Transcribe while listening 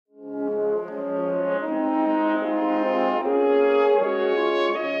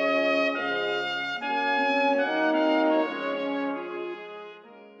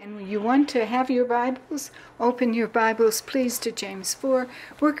want to have your Bibles, open your Bibles, please, to James 4.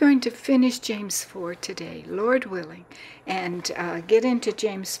 We're going to finish James 4 today, Lord willing, and get into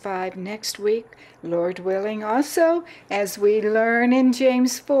James 5 next week, Lord willing. Also, as we learn in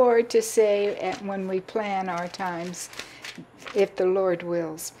James 4 to say when we plan our times, if the Lord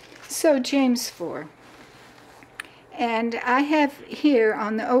wills. So, James 4. And I have here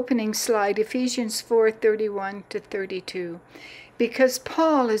on the opening slide Ephesians 4:31 to 32, because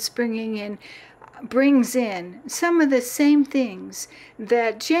Paul is brings in some of the same things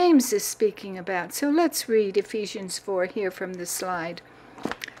that James is speaking about. So let's read Ephesians 4 here from the slide.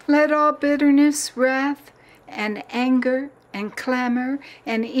 Let all bitterness, wrath, and anger, and clamor,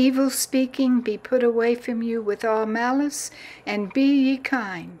 and evil speaking be put away from you with all malice, and be ye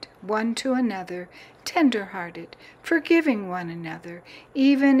kind one to another, tender-hearted, forgiving one another,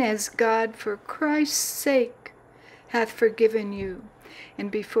 even as God for Christ's sake hath forgiven you. And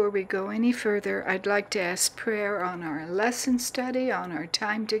before we go any further, I'd like to ask prayer on our lesson study, on our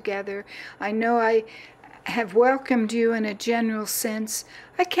time together. I know I have welcomed you in a general sense.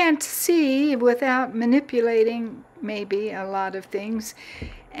 I can't see without manipulating maybe a lot of things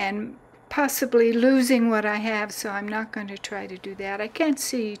and possibly losing what I have, so I'm not going to try to do that. I can't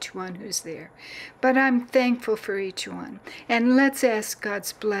see each one who's there, but I'm thankful for each one. And let's ask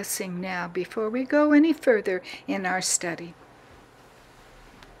God's blessing now before we go any further in our study.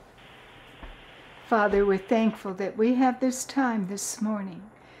 Father, we're thankful that we have this time this morning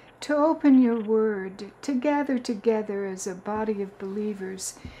to open your word, to gather together as a body of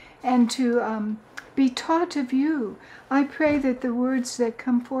believers, and to be taught of you. I pray that the words that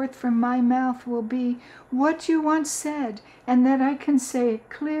come forth from my mouth will be what you once said, and that I can say it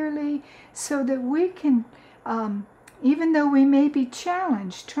clearly so that we can, even though we may be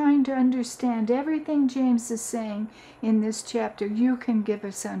challenged trying to understand everything James is saying in this chapter, you can give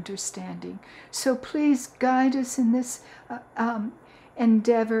us understanding. So please guide us in this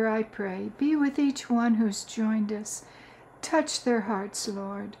endeavor, I pray. Be with each one who's joined us. Touch their hearts,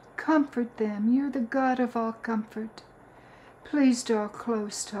 Lord. Comfort them. You're the God of all comfort. Please draw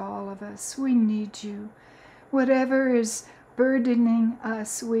close to all of us. We need you. Whatever is burdening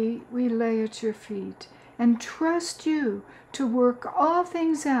us, we lay at your feet and trust you to work all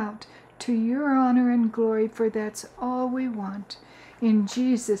things out to your honor and glory, for that's all we want. In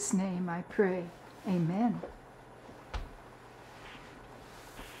Jesus' name I pray. Amen.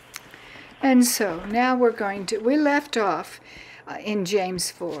 And so now we left off in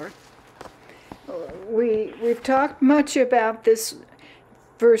James 4. We've talked much about this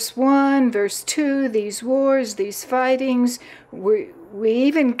verse 1, verse 2, these wars, these fightings. We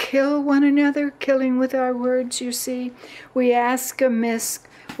even kill one another, killing with our words, you see. We ask amiss,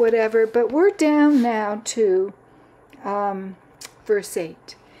 whatever, but we're down now to verse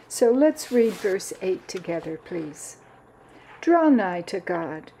 8. So let's read verse 8 together, please. Draw nigh to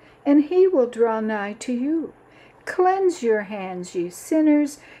God, and he will draw nigh to you. Cleanse your hands, ye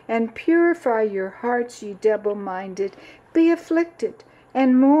sinners, and purify your hearts, ye double-minded. Be afflicted,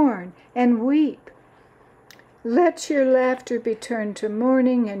 and mourn, and weep. Let your laughter be turned to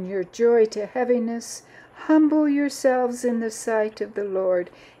mourning, and your joy to heaviness. Humble yourselves in the sight of the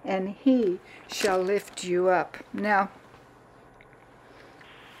Lord, and he shall lift you up. Now,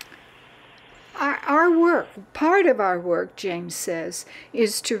 our work, part of our work, James says,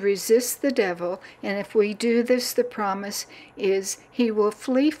 is to resist the devil, and if we do this, the promise is he will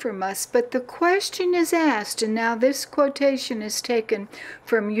flee from us. But the question is asked, and now this quotation is taken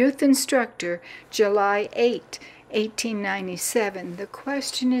from Youth Instructor, July 8, 1897. The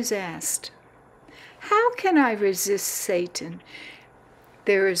question is asked, how can I resist Satan?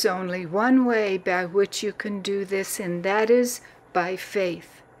 There is only one way by which you can do this, and that is by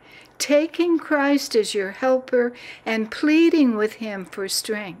faith. Taking Christ as your helper and pleading with him for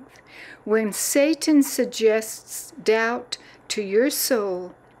strength. When Satan suggests doubt to your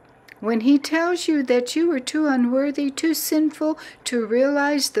soul, when he tells you that you are too unworthy, too sinful to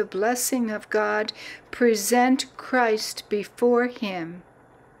realize the blessing of God, present Christ before him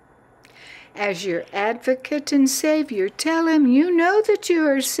as your advocate and Savior. Tell him you know that you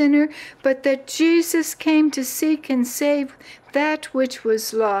are a sinner, but that Jesus came to seek and save that which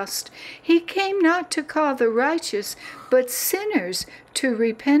was lost. He came not to call the righteous, but sinners to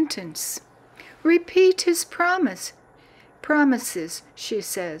repentance. Repeat his promises, she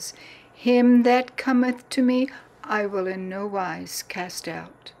says. Him that cometh to me, I will in no wise cast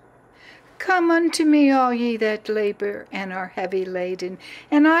out. Come unto me, all ye that labor and are heavy laden,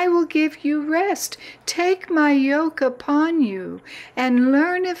 and I will give you rest. Take my yoke upon you, and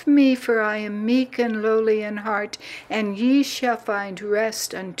learn of me, for I am meek and lowly in heart, and ye shall find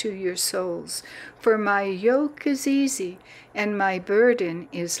rest unto your souls. For my yoke is easy, and my burden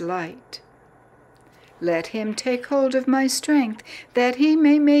is light. Let him take hold of my strength, that he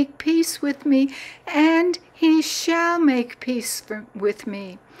may make peace with me, and he shall make peace with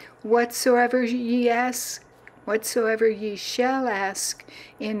me. Whatsoever ye shall ask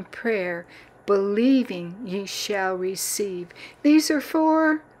in prayer, believing ye shall receive. These are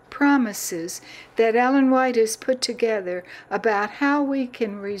 4 promises that Ellen White has put together about how we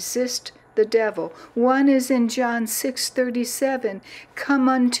can resist the devil. One is in John 6:37, come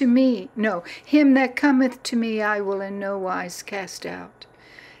unto me. No, him that cometh to me I will in no wise cast out.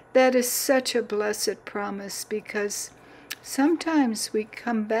 That is such a blessed promise, because sometimes we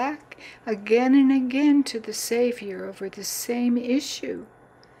come back again and again to the Savior over the same issue.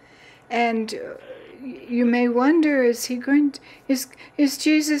 And you may wonder, is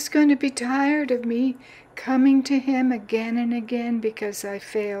Jesus going to be tired of me coming to him again and again because I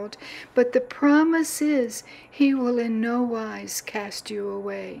failed? But the promise is he will in no wise cast you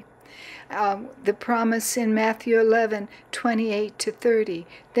away. The promise in Matthew 11:28-30.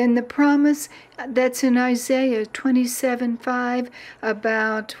 Then the promise that's in Isaiah 27:5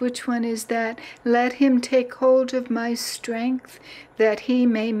 about, which one is that? Let him take hold of my strength, that he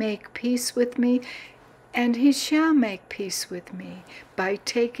may make peace with me. And he shall make peace with me by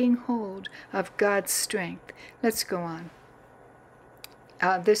taking hold of God's strength. Let's go on.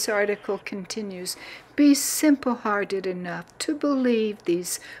 This article continues. Be simple-hearted enough to believe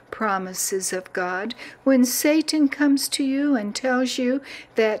these promises of God. When Satan comes to you and tells you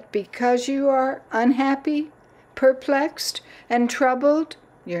that because you are unhappy, perplexed, and troubled,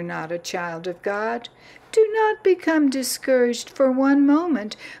 you're not a child of God, do not become discouraged for one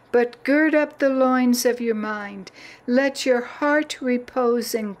moment, but gird up the loins of your mind. Let your heart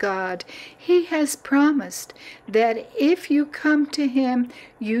repose in God. He has promised that if you come to him,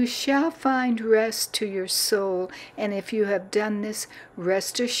 you shall find rest to your soul. And if you have done this,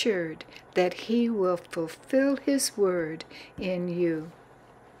 rest assured that he will fulfill his word in you.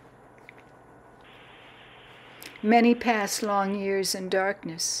 Many pass long years in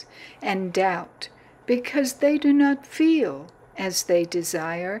darkness and doubt, because they do not feel as they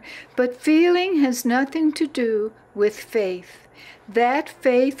desire, but feeling has nothing to do with faith. That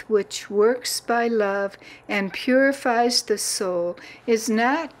faith which works by love and purifies the soul is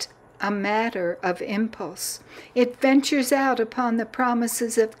not a matter of impulse. It ventures out upon the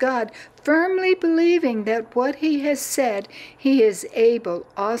promises of God, firmly believing that what he has said, he is able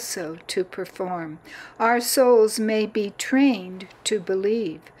also to perform. Our souls may be trained to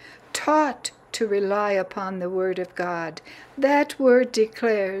believe, taught to rely upon the word of God. That word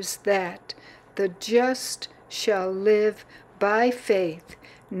declares that the just shall live by faith,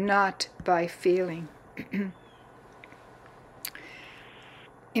 not by feeling.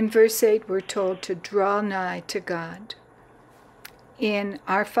 In verse 8, we're told to draw nigh to God. In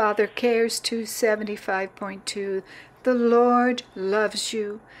Our Father Cares 275.2, the Lord loves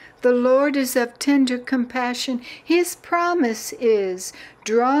you. The Lord is of tender compassion. His promise is,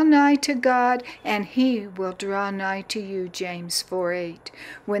 draw nigh to God, and he will draw nigh to you, James 4:8.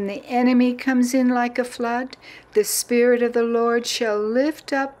 When the enemy comes in like a flood, the Spirit of the Lord shall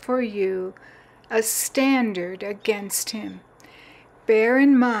lift up for you a standard against him. Bear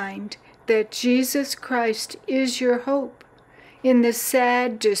in mind that Jesus Christ is your hope in the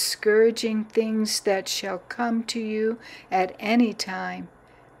sad, discouraging things that shall come to you at any time.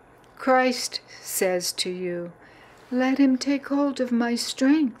 Christ says to you, let him take hold of my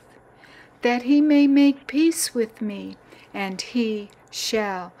strength, that he may make peace with me, and he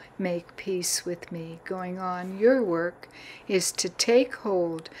shall make peace with me. Going on, your work is to take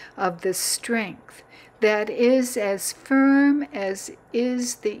hold of the strength that is as firm as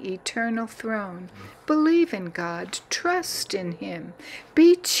is the eternal throne. Believe in God, trust in him.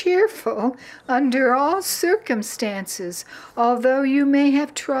 Be cheerful under all circumstances. Although you may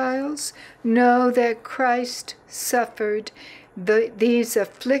have trials, know that Christ suffered these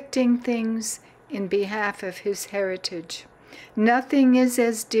afflicting things in behalf of his heritage. Nothing is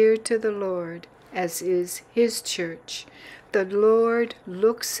as dear to the Lord as is his church. The Lord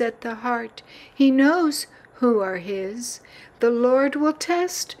looks at the heart. He knows who are his. The Lord will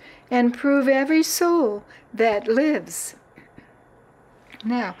test and prove every soul that lives.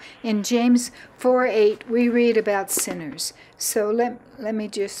 Now, in James 4:8, we read about sinners. So let me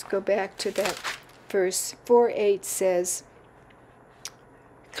just go back to that verse. 4:8 says,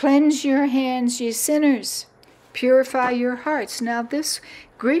 Cleanse your hands, ye sinners. Purify your hearts. Now this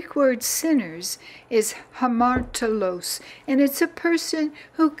Greek word sinners is hamartolos, and it's a person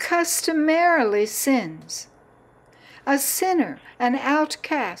who customarily sins. A sinner, an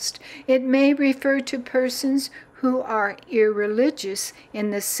outcast. It may refer to persons who are irreligious in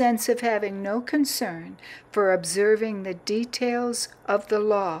the sense of having no concern for observing the details of the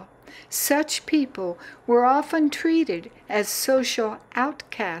law. Such people were often treated as social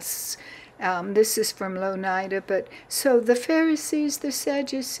outcasts. This is from Onycha, but so the Pharisees, the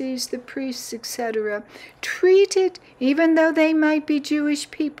Sadducees, the priests, etc., treated, even though they might be Jewish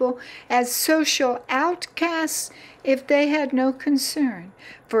people, as social outcasts if they had no concern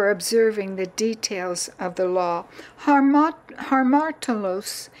for observing the details of the law. Harmartolos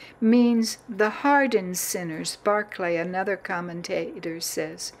means the hardened sinners, Barclay, another commentator,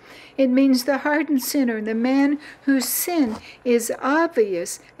 says. It means the hardened sinner, the man whose sin is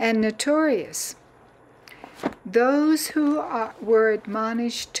obvious and notorious. Those who were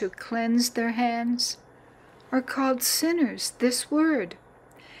admonished to cleanse their hands are called sinners, this word,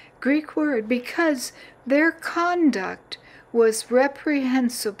 Greek word, because their conduct was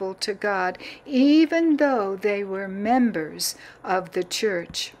reprehensible to God, even though they were members of the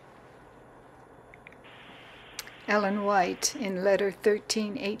church. Ellen White, in Letter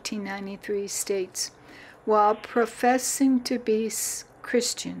 13, 1893, states, while professing to be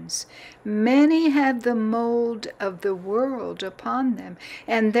Christians, many have the mold of the world upon them,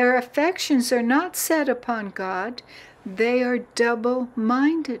 and their affections are not set upon God. They are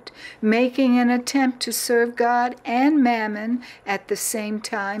double-minded, making an attempt to serve God and mammon at the same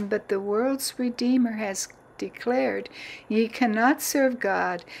time, but the world's Redeemer has declared, ye cannot serve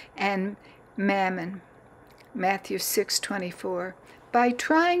God and mammon. Matthew 6:24. By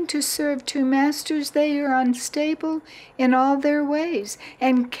trying to serve two masters, they are unstable in all their ways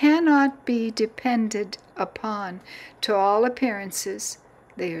and cannot be depended upon. To all appearances,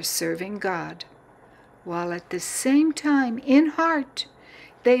 they are serving God, while at the same time, in heart,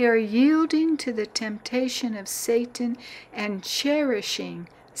 they are yielding to the temptation of Satan and cherishing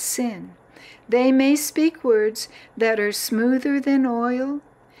sin. They may speak words that are smoother than oil,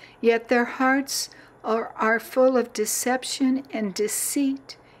 yet their hearts are full of deception and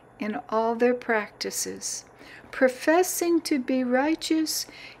deceit in all their practices. Professing to be righteous,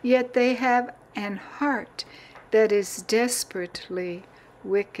 yet they have an heart that is desperately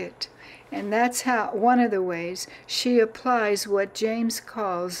wicked. And that's how, one of the ways, she applies what James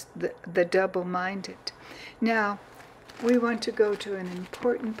calls the double-minded. Now, we want to go to an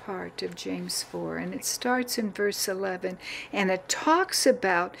important part of James 4, and it starts in verse 11, and it talks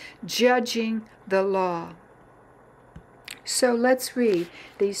about judging the law. So let's read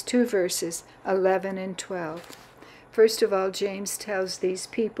these two verses, 11 and 12. First of all, James tells these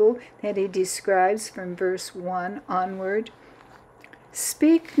people that he describes from verse 1 onward,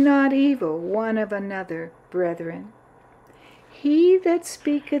 speak not evil one of another, brethren. He that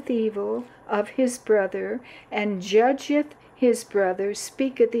speaketh evil of his brother, and judgeth his brother,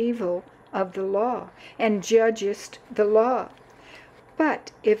 speaketh evil of the law, and judgest the law.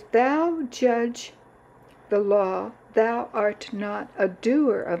 But if thou judge the law, thou art not a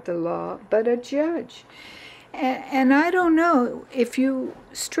doer of the law, but a judge. And I don't know if you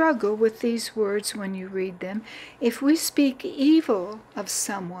struggle with these words when you read them. If we speak evil of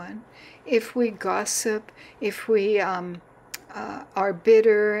someone, if we gossip, if we are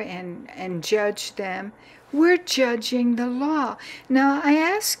bitter and judge them, we're judging the law. Now, I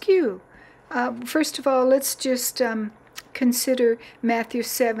ask you, first of all, let's just consider Matthew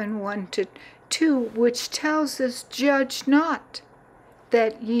 7, 1-2, which tells us, judge not,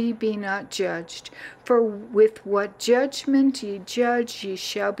 that ye be not judged. For with what judgment ye judge, ye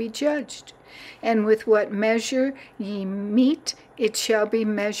shall be judged. And with what measure ye mete, it shall be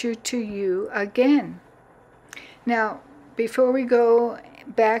measured to you again. Now, before we go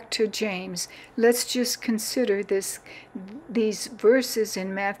back to James, let's just consider these verses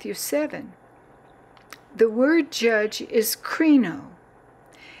in Matthew 7. The word judge is krino,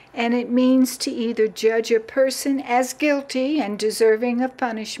 and it means to either judge a person as guilty and deserving of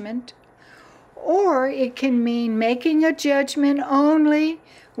punishment, or it can mean making a judgment only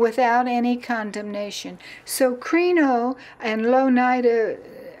without any condemnation. So krino, and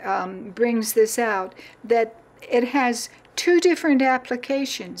Onycha brings this out, that it has two different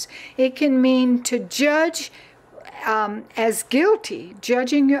applications. It can mean to judge as guilty,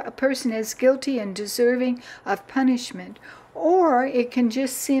 judging a person as guilty and deserving of punishment, or it can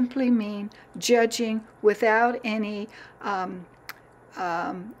just simply mean judging without any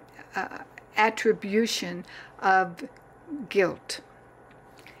attribution of guilt.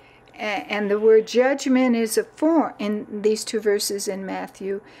 and the word judgment is a form in these two verses in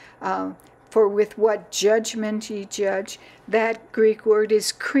Matthew. For with what judgment ye judge, that Greek word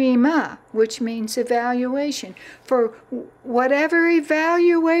is krima, which means evaluation. For whatever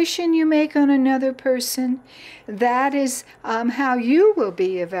evaluation you make on another person, that is how you will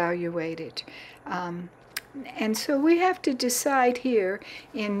be evaluated. And so we have to decide here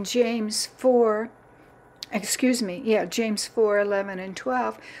in James 4, James 4, 11 and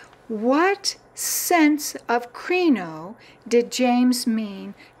 12, what sense of krino did James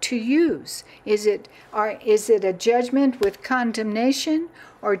mean to use? Is it a judgment with condemnation,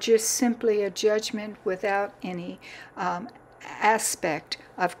 or just simply a judgment without any aspect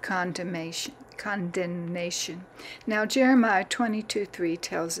of condemnation? Now Jeremiah 22:3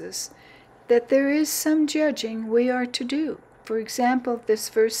 tells us that there is some judging we are to do. For example, this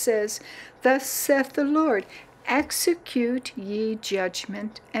verse says, "Thus saith the Lord, execute ye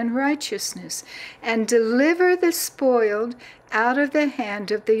judgment and righteousness, and deliver the spoiled out of the hand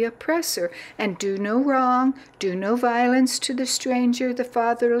of the oppressor, and do no wrong, do no violence to the stranger, the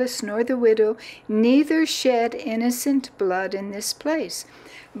fatherless, nor the widow, neither shed innocent blood in this place."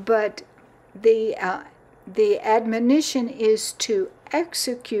 But the admonition is to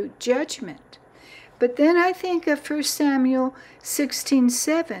execute judgment. But then I think of 1 Samuel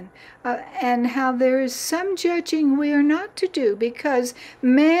 16:7, and how there is some judging we are not to do, because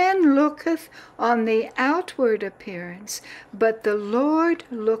man looketh on the outward appearance, but the Lord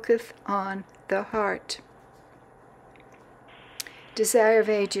looketh on the heart. Desire of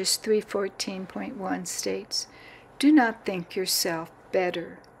Ages 3:14.1 states, "Do not think yourself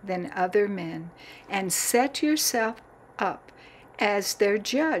better than other men, and set yourself up as their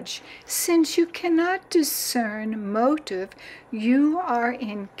judge. Since you cannot discern motive, you are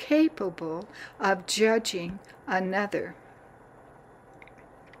incapable of judging another."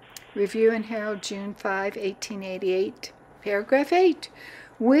 Review and Herald, June 5, 1888, paragraph 8.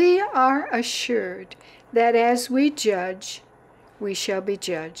 "We are assured that as we judge, we shall be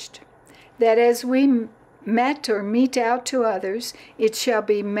judged. That as we mete out to others, it shall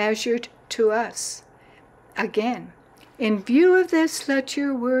be measured to us." Again, "In view of this, let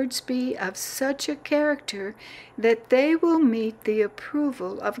your words be of such a character that they will meet the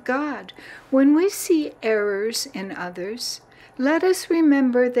approval of God. When we see errors in others, let us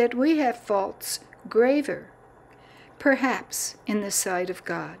remember that we have faults graver, perhaps in the sight of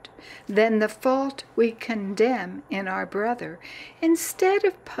God, than the fault we condemn in our brother. Instead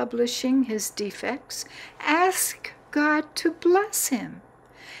of publishing his defects, ask God to bless him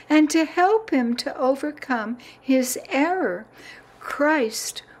and to help him to overcome his error.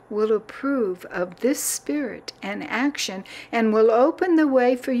 Christ will approve of this spirit and action, and will open the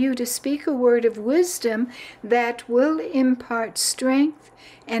way for you to speak a word of wisdom that will impart strength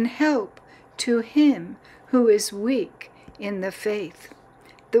and help to him who is weak in the faith."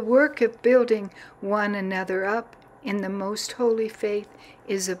 The work of building one another up in the most holy faith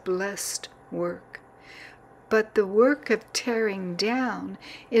is a blessed work. But the work of tearing down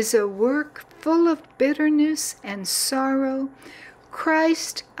is a work full of bitterness and sorrow.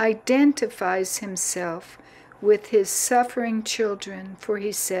 Christ identifies himself with his suffering children, for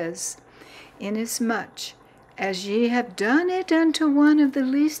he says, "Inasmuch as ye have done it unto one of the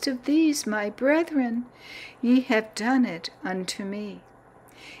least of these, my brethren, ye have done it unto me."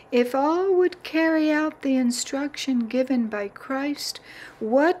 If all would carry out the instruction given by Christ,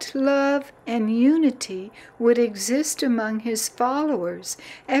 what love and unity would exist among his followers?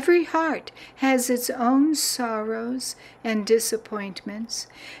 Every heart has its own sorrows and disappointments,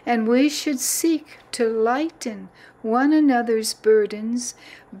 and we should seek to lighten one another's burdens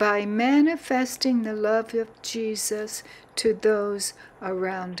by manifesting the love of Jesus to those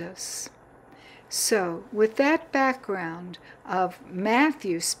around us. So, with that background of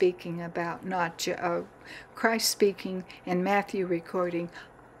Matthew speaking about Christ speaking and Matthew recording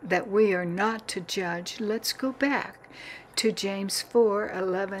that we are not to judge, let's go back to James 4,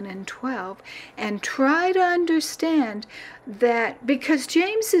 11 and 12 and try to understand that, because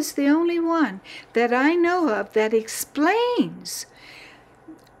James is the only one that I know of that explains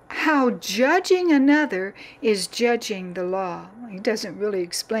how judging another is judging the law. He doesn't really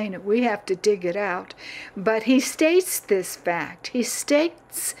explain it. We have to dig it out. But he states this fact. He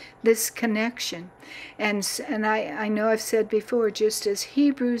states this connection. And I know I've said before, just as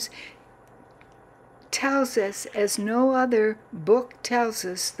Hebrews tells us, as no other book tells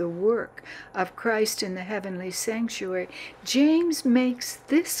us, the work of Christ in the heavenly sanctuary, James makes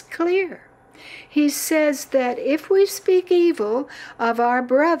this clear. He says that if we speak evil of our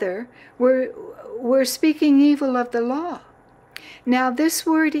brother, we're speaking evil of the law. Now this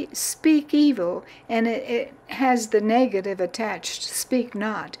word speak evil, and it has the negative attached, speak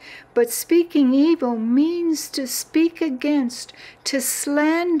not. But speaking evil means to speak against, to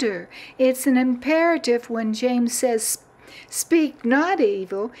slander. It's an imperative when James says, speak not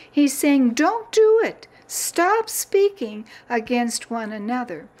evil. He's saying, don't do it. Stop speaking against one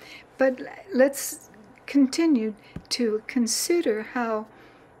another. But let's continue to consider how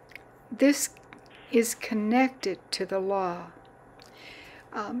this is connected to the law.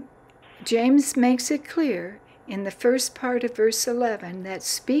 James makes it clear in the first part of verse 11 that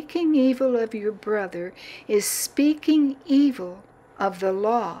speaking evil of your brother is speaking evil of the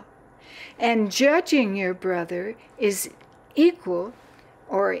law, and judging your brother is equal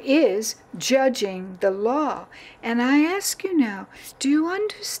or is judging the law. And I ask you now, do you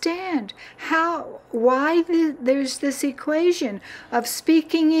understand why there's this equation of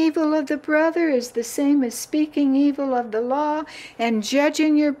speaking evil of the brother is the same as speaking evil of the law, and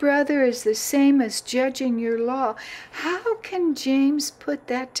judging your brother is the same as judging your law? How can James put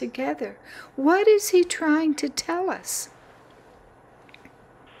that together? What is he trying to tell us?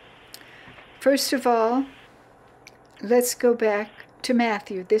 First of all, let's go back to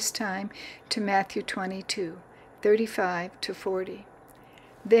Matthew, this time to Matthew 22, 35 to 40.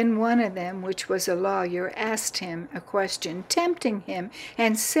 Then one of them, which was a lawyer, asked him a question, tempting him,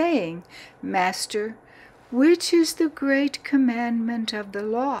 and saying, Master, which is the great commandment of the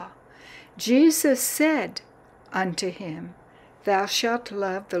law? Jesus said unto him, Thou shalt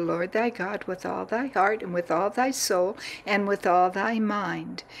love the Lord thy God with all thy heart, and with all thy soul, and with all thy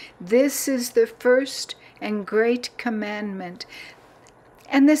mind. This is the first and great commandment.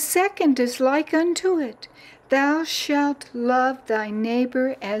 And the second is like unto it, Thou shalt love thy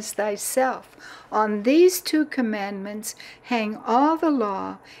neighbor as thyself. On these two commandments hang all the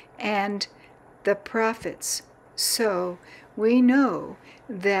law and the prophets. So we know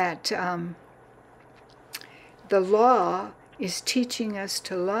that the law is teaching us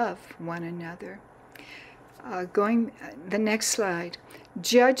to love one another. The next slide.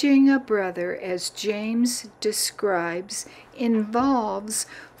 Judging a brother, as James describes, involves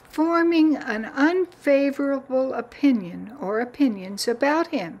forming an unfavorable opinion or opinions about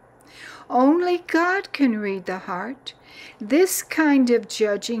him. Only God can read the heart. This kind of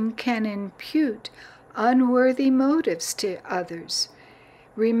judging can impute unworthy motives to others.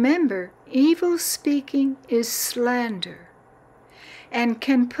 Remember, evil speaking is slander, and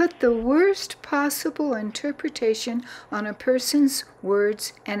can put the worst possible interpretation on a person's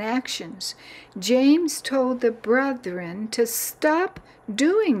words and actions. James told the brethren to stop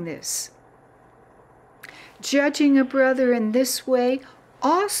doing this. Judging a brother in this way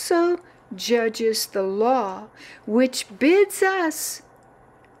also judges the law, which bids us,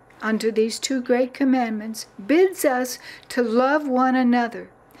 under these two great commandments, bids us to love one another.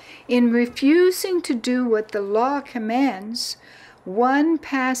 In refusing to do what the law commands, one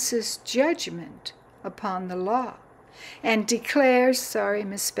passes judgment upon the law and declares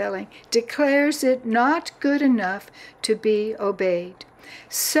it not good enough to be obeyed.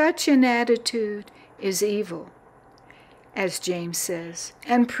 Such an attitude is evil, as James says,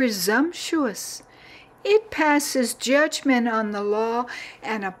 and presumptuous. It passes judgment on the law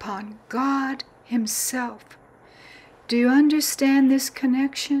and upon God himself. Do you understand this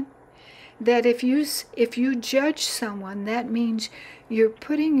connection? That if you judge someone, that means you're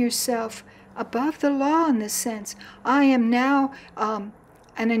putting yourself above the law in the sense, I am now an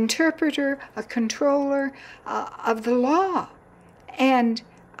interpreter, a controller of the law. And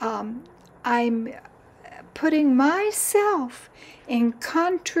I'm putting myself in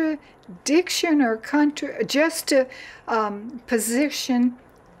contradiction or position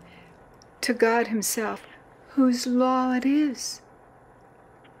to God himself, whose law it is.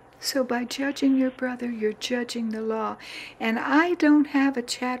 So by judging your brother, you're judging the law. And I don't have a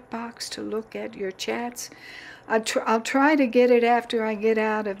chat box to look at your chats. I'll try to get it after I get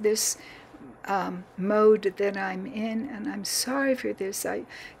out of this mode that I'm in. And I'm sorry for this. I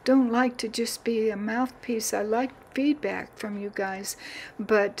don't like to just be a mouthpiece. I like feedback from you guys.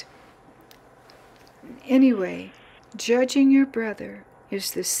 But anyway, judging your brother is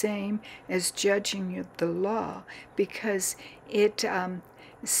the same as judging the law, because it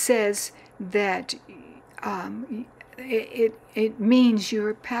says that it means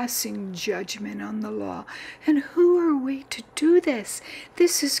you're passing judgment on the law. And who are we to do this?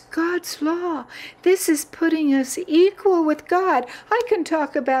 This is God's law. This is putting us equal with God. I can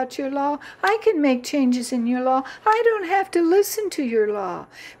talk about your law. I can make changes in your law. I don't have to listen to your law,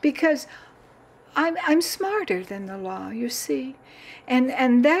 because I'm smarter than the law, you see.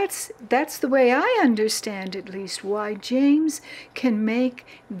 And that's the way I understand, at least, why James can make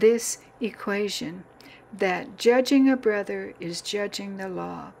this equation, that judging a brother is judging the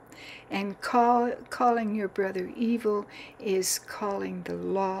law, and calling your brother evil is calling the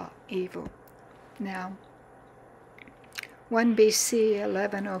law evil. Now, 1 BC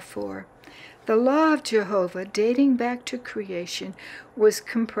 1104. The law of Jehovah, dating back to creation, was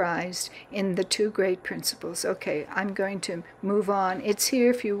comprised in the two great principles. Okay, I'm going to move on. It's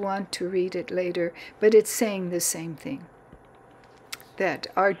here if you want to read it later, but it's saying the same thing. That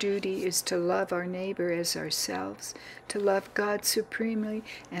our duty is to love our neighbor as ourselves, to love God supremely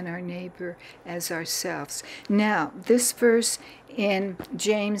and our neighbor as ourselves. Now, this verse in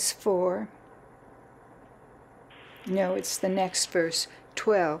James 4, no, it's the next verse,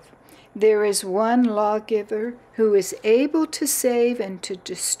 12. There is one lawgiver who is able to save and to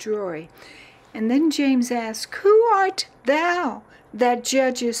destroy. And then James asks, who art thou that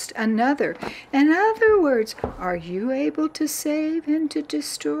judgest another? In other words, are you able to save and to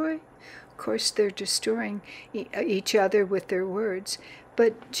destroy? Of course, they're destroying each other with their words.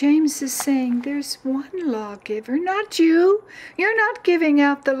 But James is saying there's one lawgiver, not you. You're not giving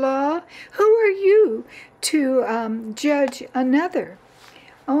out the law. Who are you to judge another?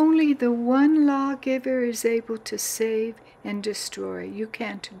 Only the one lawgiver is able to save and destroy. You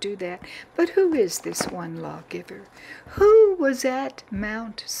can't do that. But who is this one lawgiver? Who was at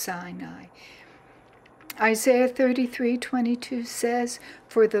Mount Sinai? Isaiah 33:22 says,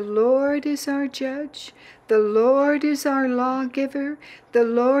 for the Lord is our judge, the Lord is our lawgiver, the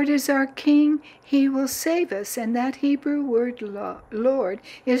Lord is our king, he will save us. And that Hebrew word Lord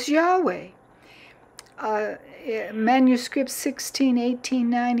is Yahweh. Manuscript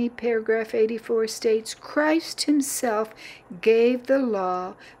 161890, paragraph 84 states, Christ himself gave the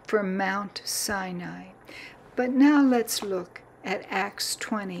law from Mount Sinai. But now let's look at Acts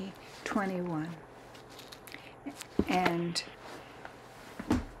 20:21 and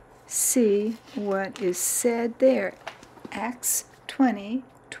see what is said there. Acts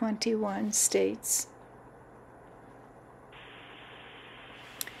 20:21 states,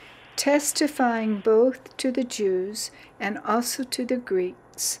 testifying both to the Jews and also to the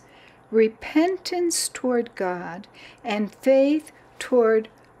Greeks, repentance toward God and faith toward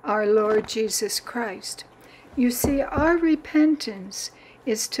our Lord Jesus Christ. You see, our repentance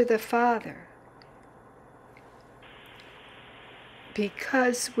is to the Father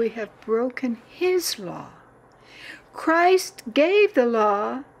because we have broken his law. Christ gave the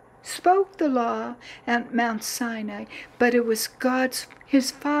law, spoke the law at Mount Sinai, but it was his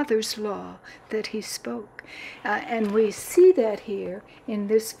Father's law that he spoke. And we see that here in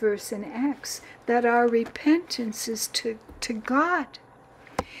this verse in Acts, that our repentance is to God.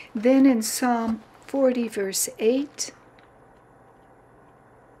 Then in Psalm 40, verse 8,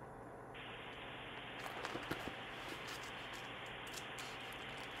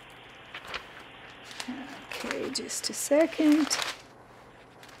 okay, just a second,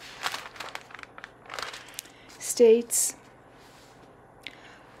 states,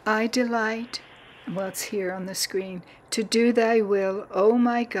 I delight, well, it's here on the screen, to do thy will, O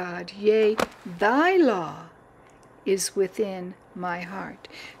my God, yea, thy law is within my heart.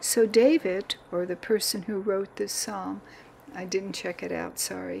 So David, or the person who wrote this psalm, I didn't check it out,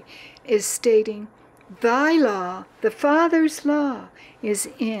 sorry, is stating, thy law, the Father's law, is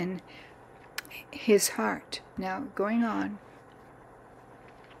in his heart. Now, going on,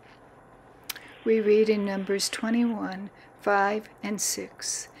 we read in Numbers 21, 5 and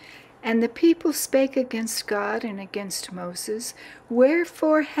 6. And the people spake against God and against Moses,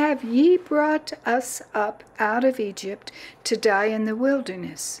 wherefore have ye brought us up out of Egypt to die in the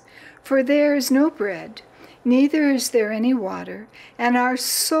wilderness? For there is no bread, neither is there any water, and our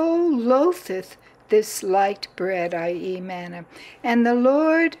soul loatheth this light bread, i.e. manna. And the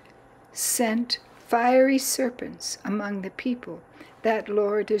Lord sent fiery serpents among the people. That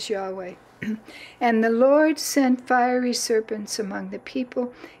Lord is Yahweh. And the Lord sent fiery serpents among the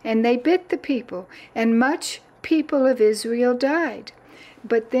people, and they bit the people, and much people of Israel died.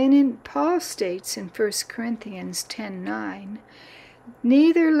 But then Paul states in 1 Corinthians 10:9,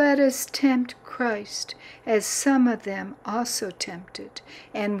 neither let us tempt Christ, as some of them also tempted,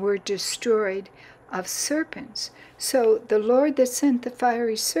 and were destroyed of serpents. So the Lord that sent the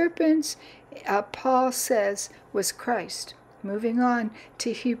fiery serpents, Paul says, was Christ. Moving on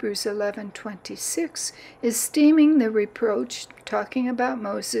to Hebrews 11:26, esteeming the reproach, talking about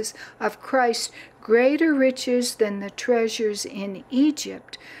Moses, of Christ greater riches than the treasures in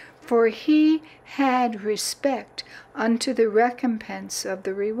Egypt, for he had respect unto the recompense of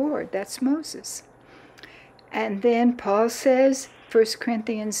the reward. That's Moses. And then Paul says, 1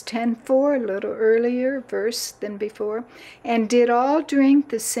 Corinthians 10:4, a little earlier verse than before, and did all drink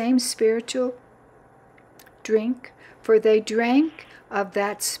the same spiritual drink, for they drank of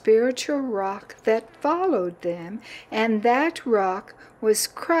that spiritual rock that followed them, and that rock was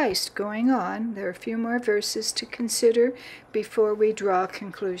Christ. Going on, there are a few more verses to consider before we draw a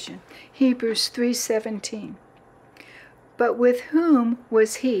conclusion. Hebrews 3:17. But with whom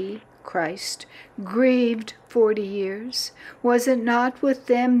was he, Christ, grieved 40 years? Was it not with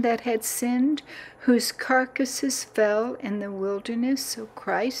them that had sinned, whose carcasses fell in the wilderness? So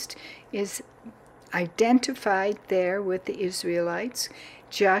Christ is identified there with the Israelites.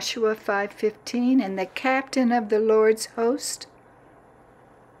 Joshua 5:15, and the captain of the Lord's host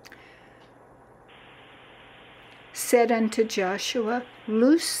said unto Joshua,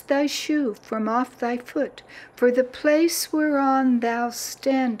 Loose thy shoe from off thy foot, for the place whereon thou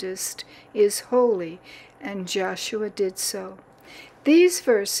standest is holy. And Joshua did so. These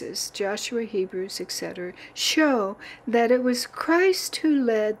verses, Joshua, Hebrews, etc., show that it was Christ who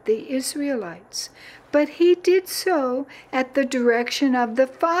led the Israelites, but he did so at the direction of the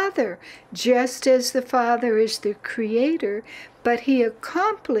Father, just as the Father is the creator, but he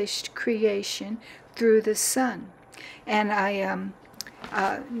accomplished creation through the Son. And I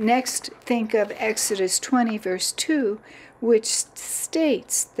next think of Exodus 20, verse 2, which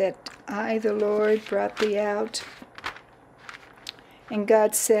states that I, the Lord, brought thee out. And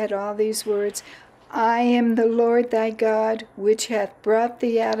God said all these words, I am the Lord thy God, which hath brought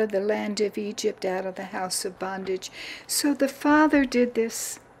thee out of the land of Egypt, out of the house of bondage. So the Father did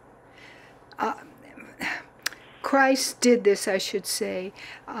this. Christ did this, I should say,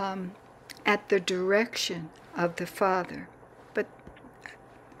 at the direction of the Father. But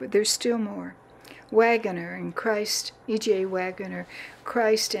there's still more. Waggoner and Christ, E.J. Waggoner,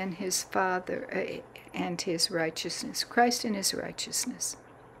 Christ and his Father and his righteousness. Christ and his righteousness.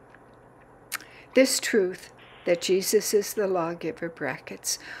 This truth, that Jesus is the lawgiver,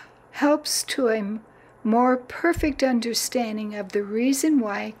 brackets, helps to a more perfect understanding of the reason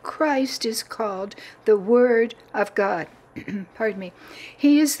why Christ is called the Word of God. Pardon me.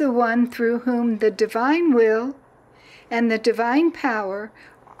 He is the one through whom the divine will and the divine power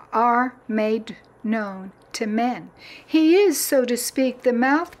are made known to men. He is, so to speak, the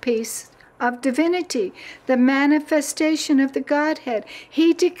mouthpiece of divinity, the manifestation of the Godhead.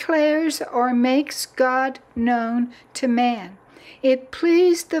 He declares or makes God known to man. It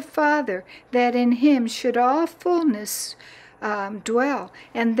pleased the Father that in him should all fullness dwell,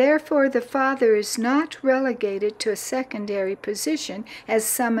 and therefore the Father is not relegated to a secondary position, as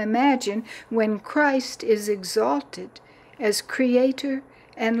some imagine, when Christ is exalted as creator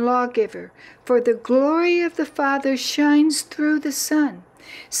and lawgiver. For the glory of the Father shines through the Son.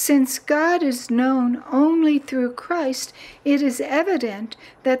 Since God is known only through Christ, it is evident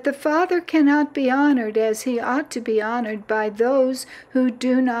that the Father cannot be honored as he ought to be honored by those who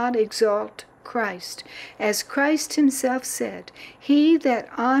do not exalt Christ. As Christ himself said, He that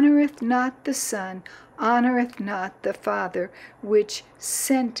honoreth not the Son honoreth not the Father which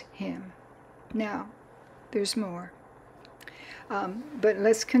sent him. Now, there's more. But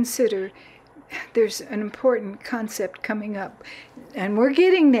let's consider, there's an important concept coming up, and we're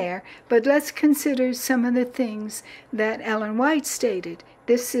getting there, but let's consider some of the things that Ellen White stated.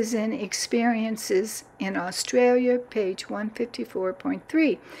 This is in Experiences in Australia, page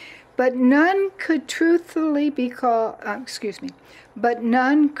 154.3. But none could truthfully call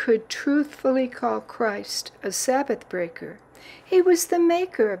Christ a Sabbath breaker. He was the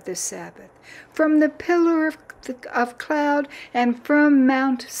maker of the Sabbath. From the pillar of cloud and from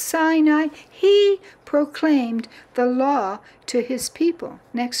Mount Sinai, he proclaimed the law to his people.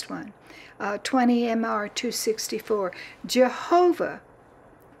 Next one, 20 MR 264. Jehovah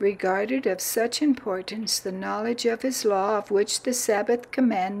regarded of such importance the knowledge of his law, of which the Sabbath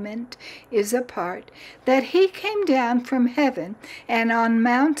commandment is a part, that he came down from heaven, and on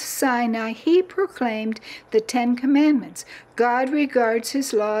Mount Sinai he proclaimed the 10 Commandments. God regards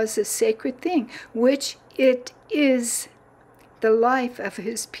his law as a sacred thing, which it is the life of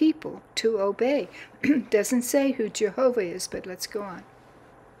his people to obey. Doesn't say who Jehovah is, but let's go on.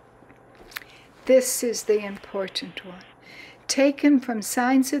 This is the important one. Taken from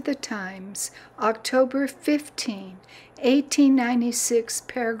Signs of the Times, October 15, 1896,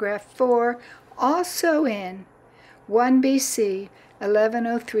 paragraph 4, also in 1 BC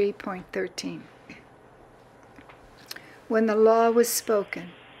 1103.13. When the law was spoken,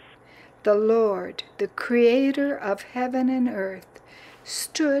 the Lord, the creator of heaven and earth,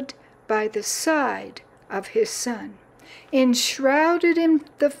 stood by the side of his Son, enshrouded in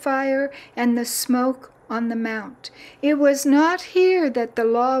the fire and the smoke on the mount. It was not here that the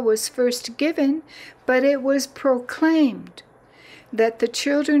law was first given, but it was proclaimed that the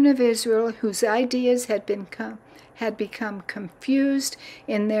children of Israel, whose ideas had become confused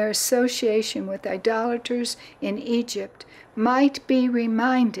in their association with idolaters in Egypt, might be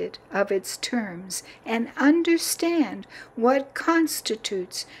reminded of its terms and understand what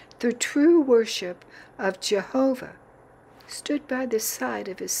constitutes the true worship of Jehovah, stood by the side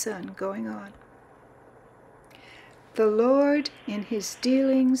of his Son going on. The Lord, in his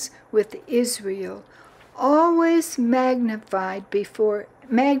dealings with Israel, always magnified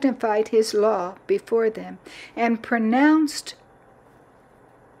his law before them, and pronounced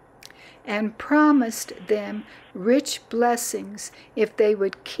and promised them rich blessings if they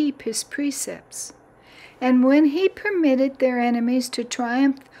would keep his precepts. And when he permitted their enemies to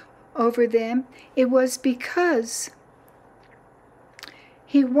triumph over them, it was because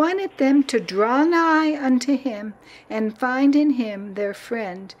he wanted them to draw nigh unto him and find in him their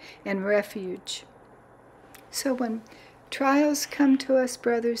friend and refuge. So when trials come to us,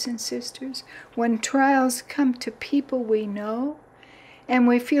 brothers and sisters, when trials come to people we know, and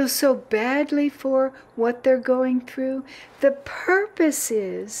we feel so badly for what they're going through, the purpose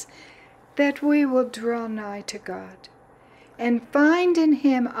is that we will draw nigh to God and find in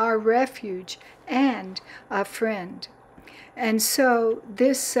him our refuge and a friend. And so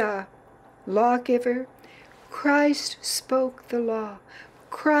this lawgiver, Christ spoke the law.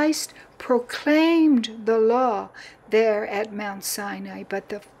 Christ proclaimed the law there at Mount Sinai, but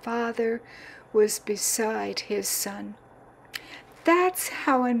the Father was beside his Son. That's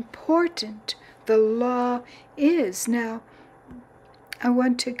how important the law is. Now, I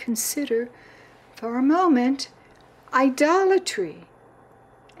want to consider for a moment idolatry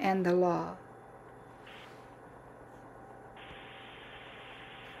and the law.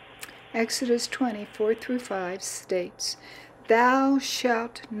 Exodus 20:4-5 states, "Thou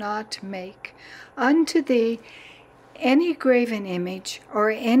shalt not make unto thee any graven image, or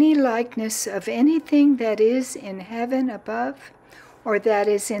any likeness of anything that is in heaven above, or that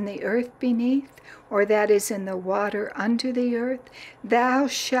is in the earth beneath, or that is in the water under the earth. Thou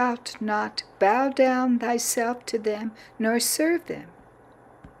shalt not bow down thyself to them, nor serve them."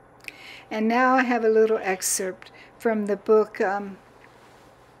 And now I have a little excerpt from the book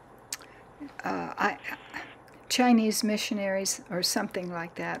Chinese Missionaries, or something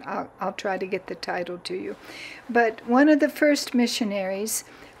like that. I'll try to get the title to you. But one of the first missionaries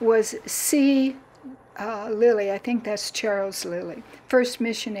was C. Lilly, I think that's Charles Lilly, first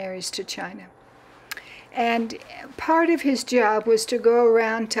missionaries to China. And part of his job was to go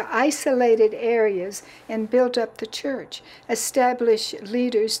around to isolated areas and build up the church, establish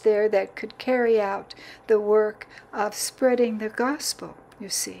leaders there that could carry out the work of spreading the gospel, you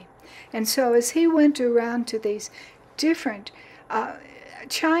see. And so as he went around to these different,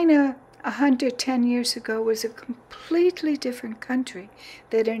 China 110 years ago was a completely different country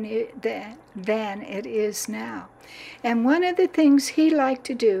than it is now. And one of the things he liked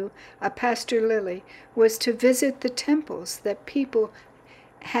to do, Pastor Lilly, was to visit the temples that people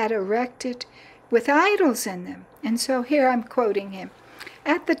had erected with idols in them. And so here I'm quoting him.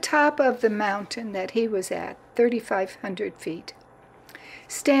 At the top of the mountain that he was at, 3,500 feet,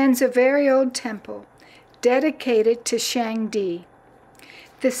 stands a very old temple dedicated to Shangdi.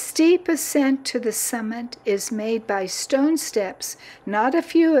 The steep ascent to the summit is made by stone steps, not a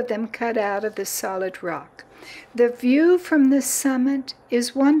few of them cut out of the solid rock. The view from the summit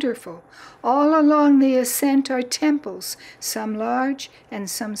is wonderful. All along the ascent are temples, some large and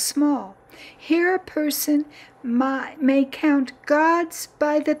some small. Here a person may count gods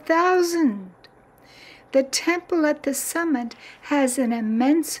by the thousand. The temple at the summit has an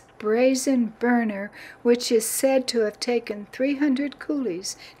immense brazen burner, which is said to have taken 300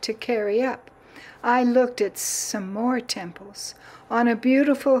 coolies to carry up. I looked at some more temples. On a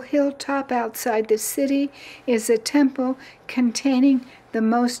beautiful hilltop outside the city is a temple containing the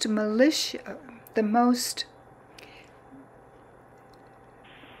most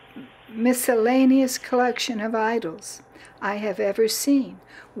miscellaneous collection of idols I have ever seen.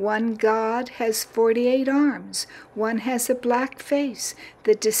 One god has 48 arms. One has a black face.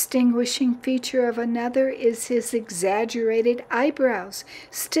 The distinguishing feature of another is his exaggerated eyebrows.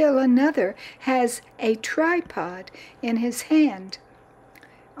 Still another has a tripod in his hand,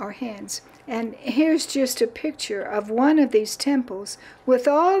 or hands. And here's just a picture of one of these temples with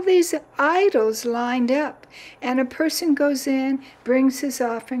all these idols lined up. And a person goes in, brings his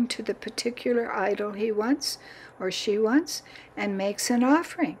offering to the particular idol he wants, or she wants, and makes an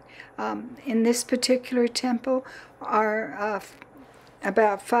offering. In this particular temple are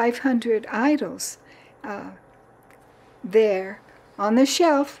about 500 idols there on the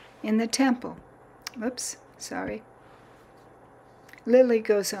shelf in the temple. Oops, sorry. Lily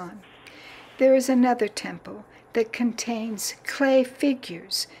goes on. There is another temple that contains clay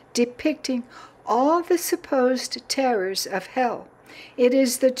figures depicting all the supposed terrors of hell. It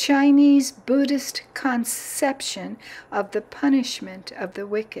is the Chinese Buddhist conception of the punishment of the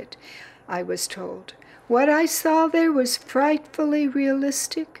wicked, I was told. What I saw there was frightfully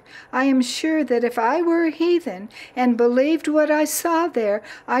realistic. I am sure that if I were a heathen and believed what I saw there,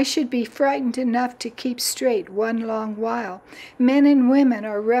 I should be frightened enough to keep straight one long while. Men and women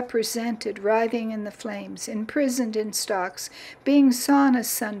are represented writhing in the flames, imprisoned in stocks, being sawn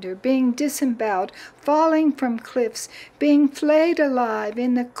asunder, being disemboweled, falling from cliffs, being flayed alive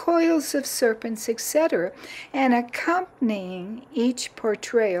in the coils of serpents, etc. And accompanying each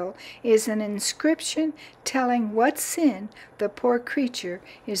portrayal is an inscription telling what sin the poor creature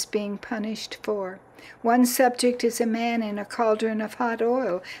is being punished for. One subject is a man in a cauldron of hot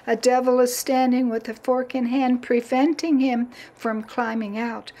oil. A devil is standing with a fork in hand, preventing him from climbing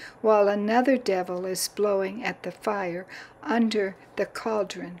out, while another devil is blowing at the fire under the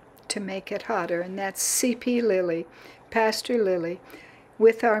cauldron to make it hotter. And that's C.P. Lilly, Pastor Lilly,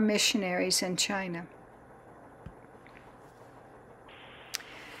 with our missionaries in China.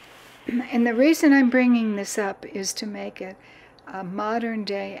 And the reason I'm bringing this up is to make it a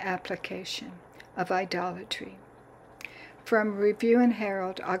modern-day application of idolatry. From Review and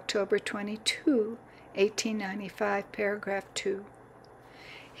Herald, October 22, 1895, paragraph 2.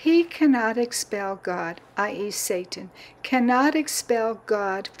 He cannot expel God, i.e. Satan, cannot expel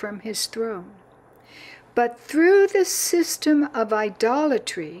God from his throne. But through the system of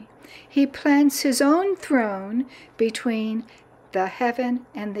idolatry, he plants his own throne between the heaven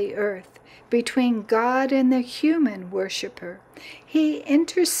and the earth, between God and the human worshiper. He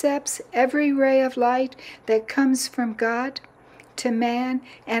intercepts every ray of light that comes from God to man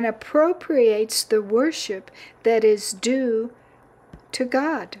and appropriates the worship that is due to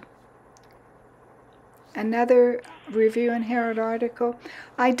God. Another Review and Herald article,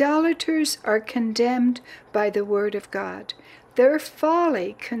 idolaters are condemned by the word of God. Their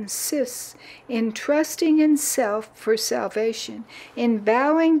folly consists in trusting in self for salvation, in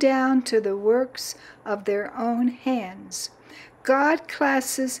bowing down to the works of their own hands. God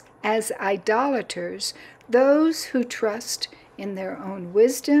classes as idolaters those who trust in their own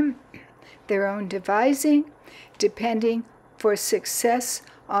wisdom, their own devising, depending for success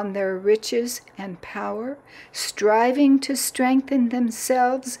on their riches and power, striving to strengthen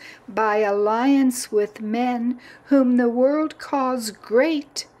themselves by alliance with men whom the world calls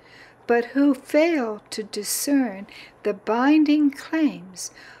great, but who fail to discern the binding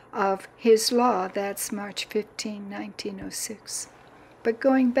claims of his law. That's March 15, 1906. But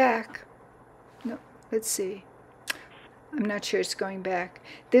going back, no, let's see. I'm not sure it's going back.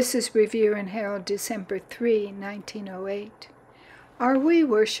 This is Review and Herald, December 3, 1908. Are we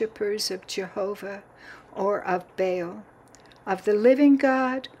worshippers of Jehovah or of Baal, of the living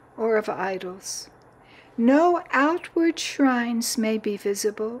God or of idols? No outward shrines may be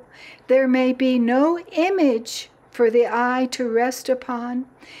visible. There may be no image for the eye to rest upon,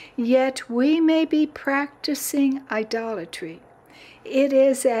 yet we may be practicing idolatry. It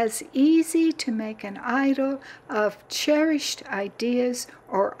is as easy to make an idol of cherished ideas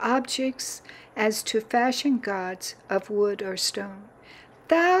or objects as to fashion gods of wood or stone.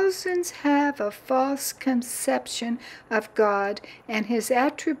 Thousands have a false conception of God and his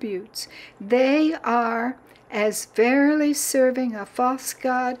attributes. They are as verily serving a false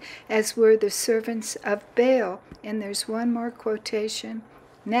god as were the servants of Baal. And there's one more quotation.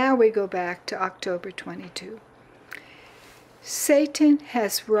 Now we go back to October 22. Satan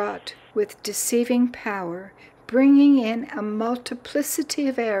has wrought with deceiving power, bringing in a multiplicity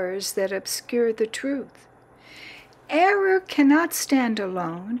of errors that obscure the truth. Error cannot stand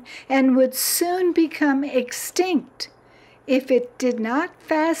alone and would soon become extinct if it did not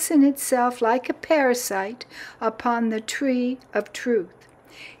fasten itself like a parasite upon the tree of truth.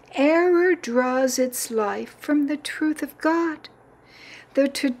 Error draws its life from the truth of God. The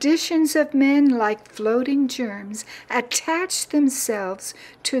traditions of men, like floating germs, attach themselves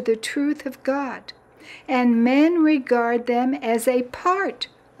to the truth of God, and men regard them as a part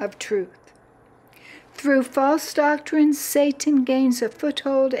of truth. Through false doctrines, Satan gains a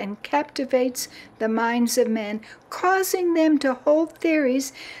foothold and captivates the minds of men, causing them to hold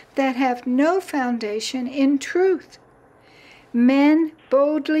theories that have no foundation in truth. Men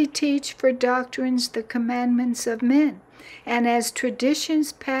boldly teach for doctrines the commandments of men, and as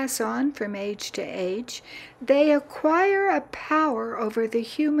traditions pass on from age to age, they acquire a power over the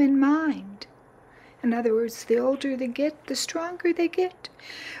human mind. In other words, the older they get, the stronger they get.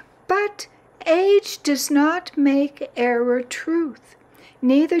 But age does not make error truth.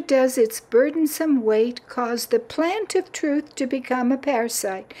 Neither does its burdensome weight cause the plant of truth to become a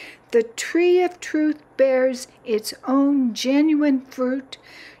parasite. The tree of truth bears its own genuine fruit,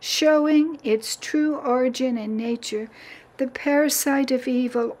 showing its true origin and nature. The parasite of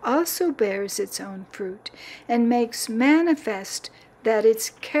evil also bears its own fruit, and makes manifest that its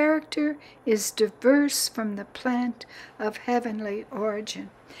character is diverse from the plant of heavenly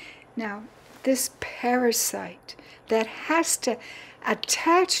origin. Now, this parasite that has to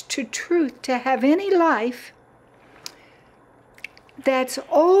attach to truth to have any life, that's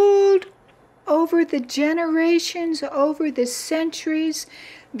old over the generations, over the centuries,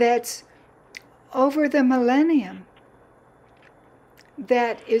 that's over the millennium,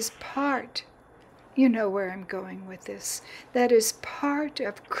 that is part, you know where I'm going with this, that is part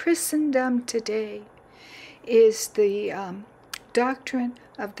of Christendom today, is the doctrine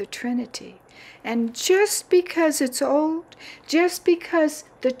of the Trinity. And just because it's old, just because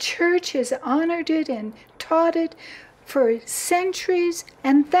the church has honored it and taught it for centuries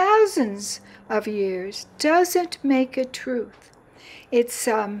and thousands of years, doesn't make it truth. It's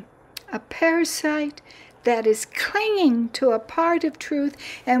a parasite that is clinging to a part of truth,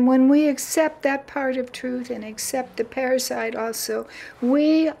 and when we accept that part of truth and accept the parasite also,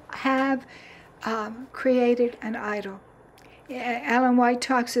 we have created an idol. Ellen White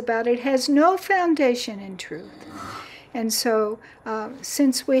talks about it has no foundation in truth. And so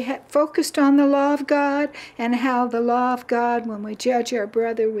since we have focused on the law of God and how the law of God, when we judge our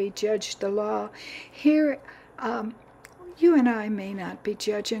brother, we judge the law, here you and I may not be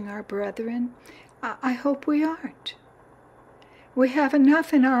judging our brethren. I hope we aren't. We have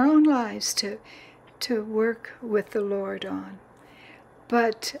enough in our own lives to work with the Lord on.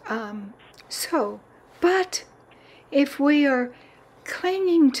 But but if we are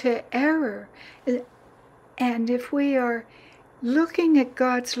clinging to error, and if we are looking at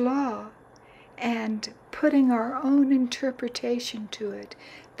God's law and putting our own interpretation to it,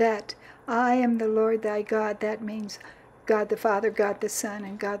 that I am the Lord thy God, that means God the Father, God the Son,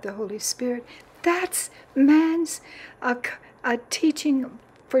 and God the Holy Spirit, that's man's a teaching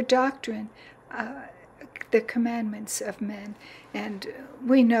for doctrine, the commandments of men. And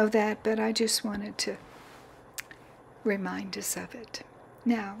we know that, but I just wanted to remind us of it.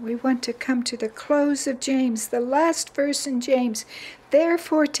 Now, we want to come to the close of James, the last verse in James.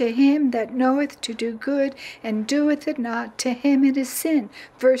 Therefore, to him that knoweth to do good and doeth it not, to him it is sin.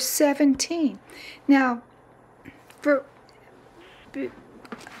 Verse 17. Now,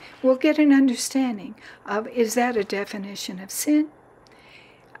 we'll get an understanding of, is that a definition of sin?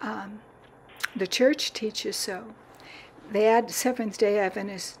 The church teaches so. The Seventh-day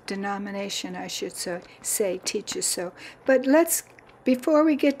Adventist denomination, I should say, teaches so. But let's, before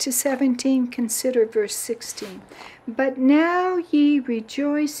we get to 17, consider verse 16. But now ye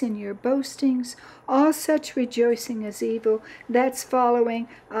rejoice in your boastings, all such rejoicing is evil. That's following,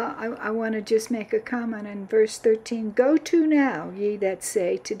 I want to just make a comment on verse 13. Go to now, ye that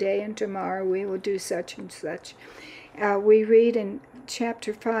say, today and tomorrow we will do such and such. We read in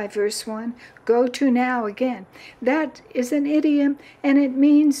chapter 5, verse 1, go to now again. That is an idiom, and it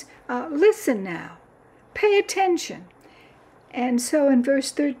means listen now, pay attention. And so in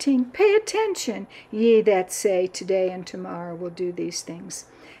verse 13, pay attention, ye that say, today and tomorrow will do these things.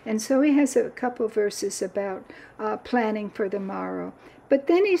 And so he has a couple verses about planning for the morrow. But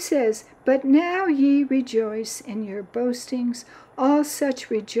then he says, but now ye rejoice in your boastings, all such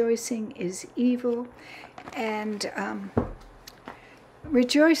rejoicing is evil. And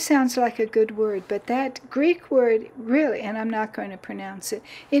rejoice sounds like a good word, but that Greek word really, and I'm not going to pronounce it,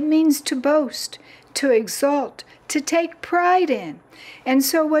 it means to boast, to exalt, to take pride in. And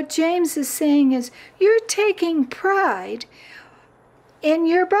so what James is saying is, you're taking pride in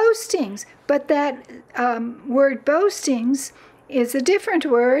your boastings. But that word boastings is a different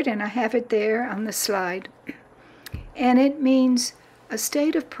word, and I have it there on the slide. And it means a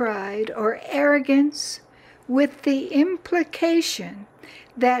state of pride or arrogance, with the implication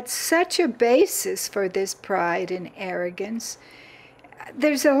that such a basis for this pride and arrogance,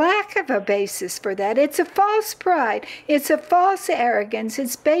 there's a lack of a basis for that. It's a false pride. It's a false arrogance.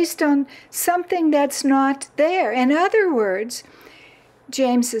 It's based on something that's not there. In other words,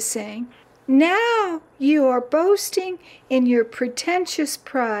 James is saying, Now you are boasting in your pretentious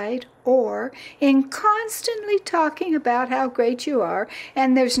pride, or in constantly talking about how great you are,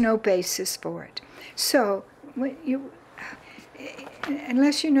 and there's no basis for it. So,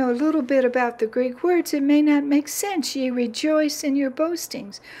 unless you know a little bit about the Greek words, it may not make sense. Ye rejoice in your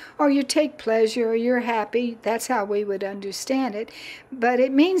boastings, or you take pleasure, or you're happy. That's how we would understand it. But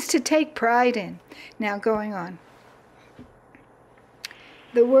it means to take pride in. Now, going on.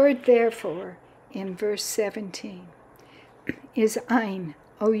 The word therefore in verse 17 is ein,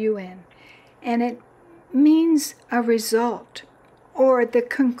 O-U-N, and it means a result or the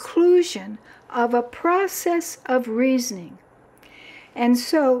conclusion of a process of reasoning. And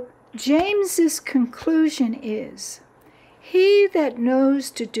so James's conclusion is, he that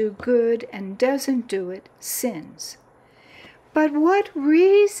knows to do good and doesn't do it sins. But what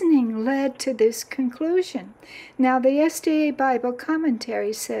reasoning led to this conclusion? Now, the SDA Bible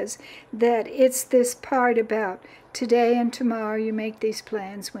commentary says that it's this part about today and tomorrow you make these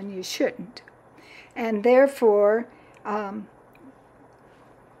plans when you shouldn't. And therefore, to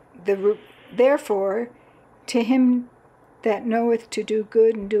him that knoweth to do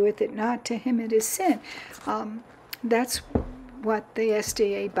good and doeth it not, to him it is sin. That's what the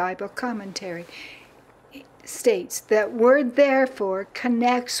SDA Bible commentary states. That word therefore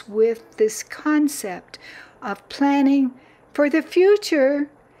connects with this concept of planning for the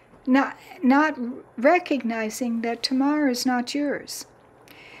future, not recognizing that tomorrow is not yours.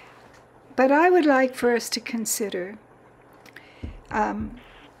 But I would like for us to consider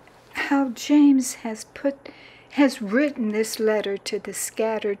how James has written this letter to the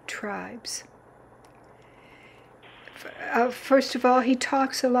scattered tribes. First of all, he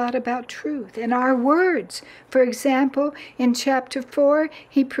talks a lot about truth and our words. For example, in chapter 4,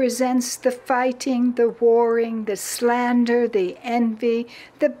 he presents the fighting, the warring, the slander, the envy,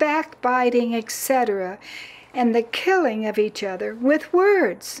 the backbiting, etc., and the killing of each other with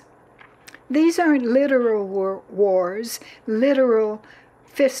words. These aren't literal wars, literal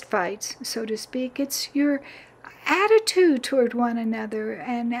fistfights, so to speak. It's your attitude toward one another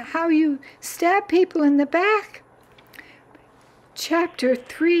and how you stab people in the back. Chapter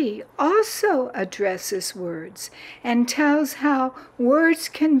 3 also addresses words and tells how words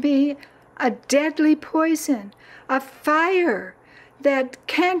can be a deadly poison, a fire that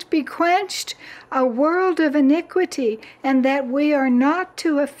can't be quenched, a world of iniquity, and that we are not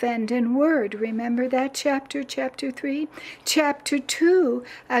to offend in word. Remember that chapter 3? Chapter 2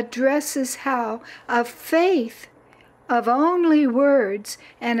 addresses how of faith, of only words,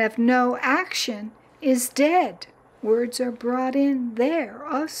 and of no action is dead. Words are brought in there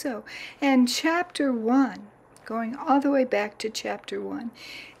also. And chapter 1, going all the way back to chapter 1,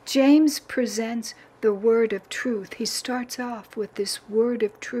 James presents the word of truth. He starts off with this word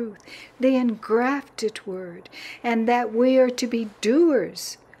of truth, the engrafted word, and that we are to be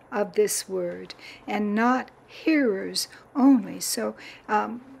doers of this word and not hearers only. So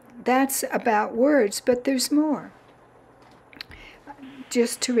that's about words, but there's more.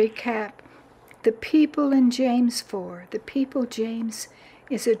 Just to recap, the people in James 4, the people James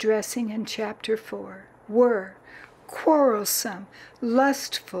is addressing in chapter 4, were quarrelsome,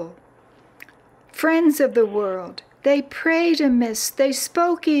 lustful, friends of the world. They prayed amiss, they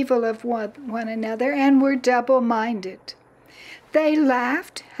spoke evil of one another, and were double-minded. They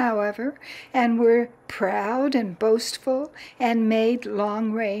laughed, however, and were proud and boastful, and made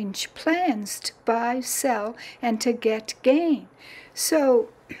long-range plans to buy, sell, and to get gain. So,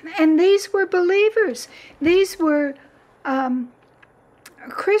 and these were believers. These were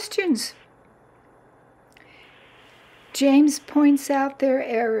Christians. James points out their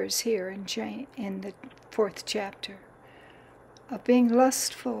errors here in the 4th chapter of being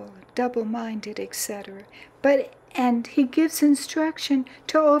lustful, double-minded, etc. And he gives instruction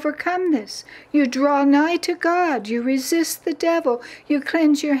to overcome this. You draw nigh to God. You resist the devil. You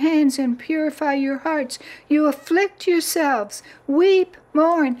cleanse your hands and purify your hearts. You afflict yourselves. Weep,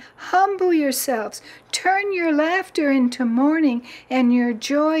 mourn, humble yourselves. Turn your laughter into mourning and your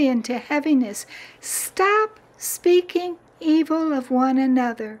joy into heaviness. Stop speaking evil of one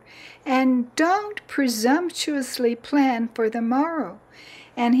another, and don't presumptuously plan for the morrow.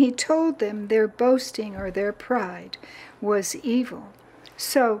 And he told them their boasting or their pride was evil.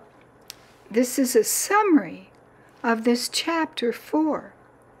 So this is a summary of this chapter 4.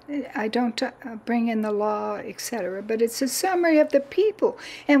 I don't bring in the law, etc., but it's a summary of the people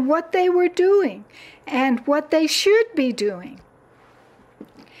and what they were doing and what they should be doing.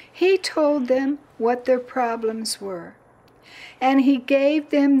 He told them what their problems were, and he gave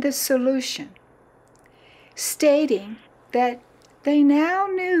them the solution, stating that They now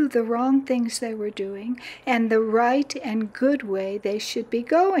knew the wrong things they were doing and the right and good way they should be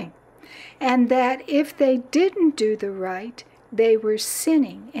going, and that if they didn't do the right, they were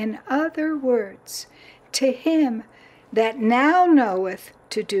sinning. In other words, to him that now knoweth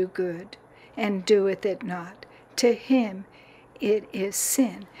to do good and doeth it not, to him it is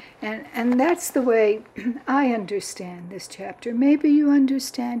sin. And that's the way I understand this chapter. Maybe you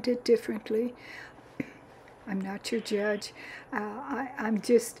understand it differently. I'm not your judge. I'm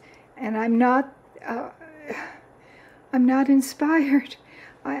just, and I'm not inspired.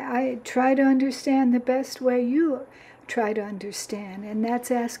 I try to understand the best way you try to understand, and that's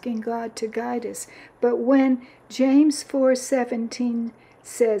asking God to guide us. But when James 4:17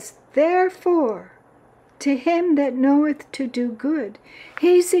 says, therefore, to him that knoweth to do good,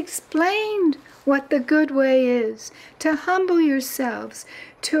 he's explained what the good way is, to humble yourselves,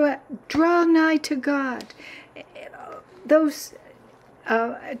 to draw nigh to God,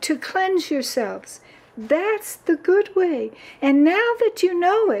 to cleanse yourselves. That's the good way. And now that you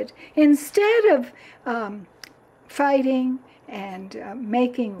know it, instead of fighting and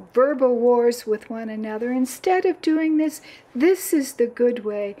making verbal wars with one another, instead of doing this, this is the good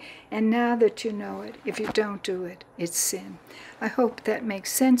way. And now that you know it, if you don't do it, it's sin. I hope that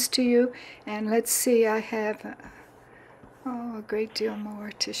makes sense to you. And let's see, I have a great deal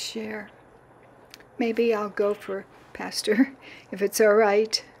more to share. Maybe I'll go for Pastor, if it's all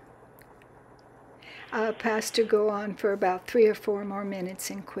right. Pastor, go on for about 3 or 4 more minutes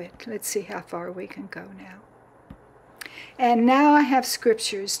and quit. Let's see how far we can go now. And now I have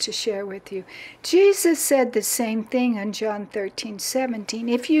scriptures to share with you. Jesus said the same thing in John 13:17.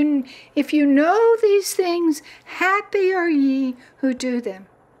 If you know these things, happy are ye who do them.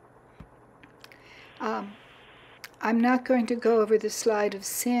 I'm not going to go over the slide of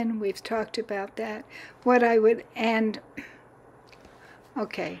sin. We've talked about that.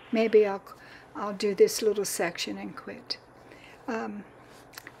 Okay, maybe I'll do this little section and quit.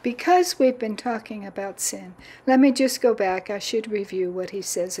 Because we've been talking about sin, let me just go back. I should review what he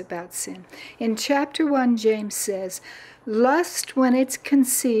says about sin. In chapter 1, James says, lust, when it's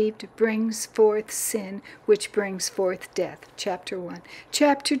conceived, brings forth sin, which brings forth death. Chapter 1.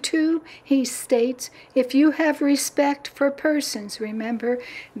 Chapter 2, he states, if you have respect for persons, remember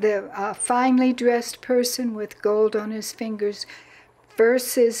the finely dressed person with gold on his fingers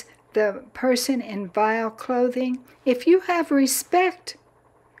versus the person in vile clothing, if you have respect,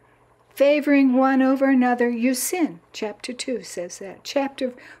 favoring one over another, you sin. Chapter 2 says that.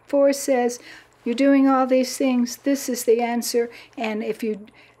 Chapter 4 says, you're doing all these things, this is the answer, and if you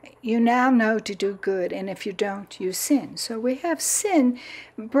now know to do good, and if you don't, you sin. So we have sin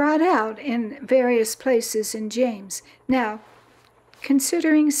brought out in various places in James. Now,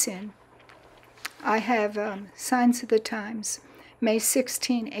 considering sin, I have Signs of the Times, May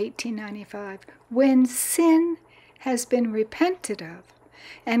 16, 1895. When sin has been repented of,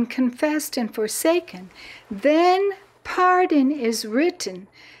 and confessed and forsaken, then pardon is written.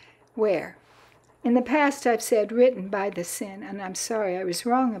 Where? In the past I've said written by the sin, and I'm sorry, I was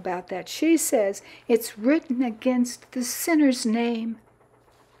wrong about that. She says it's written against the sinner's name.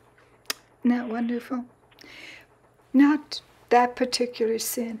 Isn't that wonderful? Not that particular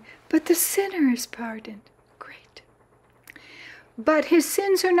sin, but the sinner is pardoned. Great. But his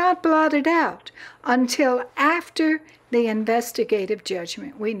sins are not blotted out until after the investigative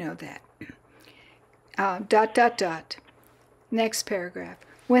judgment. We know that. Next paragraph.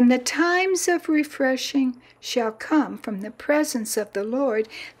 When the times of refreshing shall come from the presence of the Lord,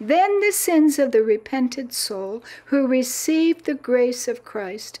 then the sins of the repentant soul who received the grace of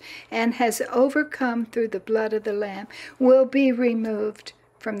Christ and has overcome through the blood of the Lamb will be removed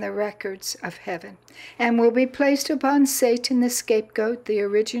from the records of heaven, and will be placed upon Satan the scapegoat, the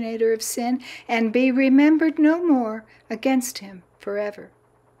originator of sin, and be remembered no more against him forever.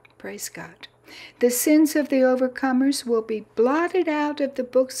 Praise God. The sins of the overcomers will be blotted out of the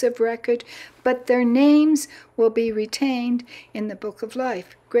books of record, but their names will be retained in the book of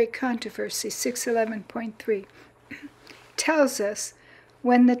life. Great Controversy 611.3 tells us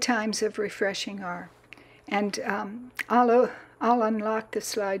when the times of refreshing are. And I'll unlock the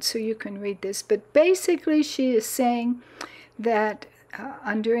slide so you can read this. But basically she is saying that,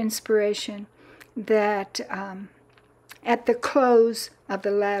 under inspiration, that at the close of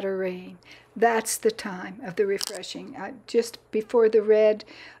the latter rain, that's the time of the refreshing. Just before the red,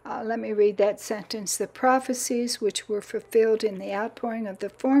 let me read that sentence. The prophecies which were fulfilled in the outpouring of the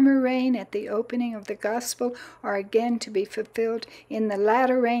former rain at the opening of the gospel are again to be fulfilled in the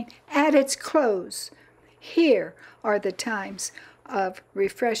latter rain at its close. Here are the times of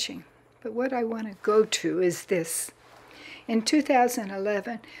refreshing. But what I want to go to is this. In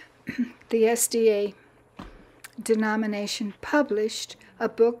 2011, the SDA denomination published a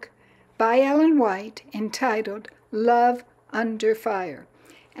book by Ellen White entitled Love Under Fire.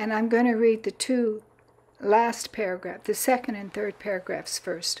 And I'm going to read the two last paragraph, the second and third paragraphs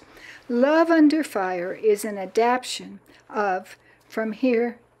first. Love Under Fire is an adaptation of From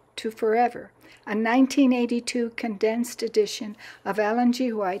Here to Forever, a 1982 condensed edition of Ellen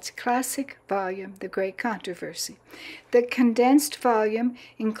G. White's classic volume, The Great Controversy. The condensed volume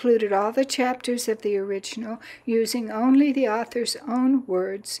included all the chapters of the original, using only the author's own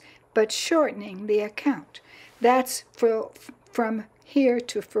words, but shortening the account. That's From Here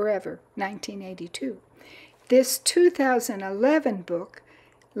to Forever, 1982. This 2011 book,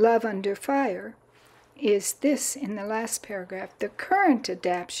 Love Under Fire, is this in the last paragraph. The current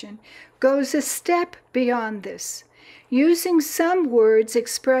adaptation goes a step beyond this, using some words,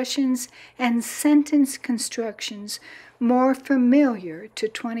 expressions, and sentence constructions more familiar to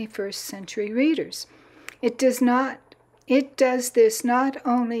 21st century readers. It does this not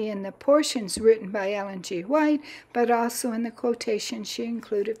only in the portions written by Ellen G. White, but also in the quotations she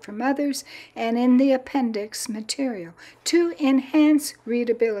included from others and in the appendix material to enhance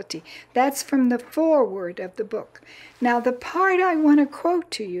readability. That's from the foreword of the book. Now, the part I want to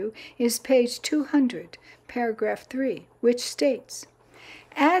quote to you is page 200, paragraph 3, which states,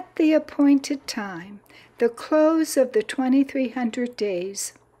 "At the appointed time, the close of the 2300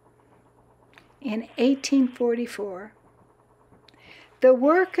 days in 1844, the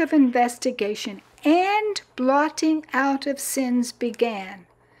work of investigation and blotting out of sins began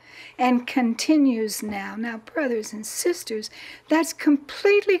and continues now." Now, brothers and sisters, that's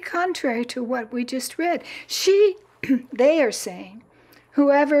completely contrary to what we just read. They are saying,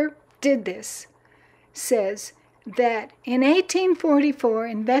 whoever did this says that in 1844,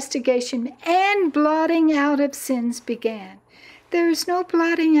 investigation and blotting out of sins began. There is no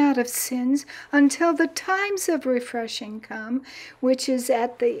blotting out of sins until the times of refreshing come, which is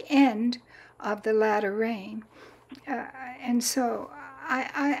at the end of the latter rain. And so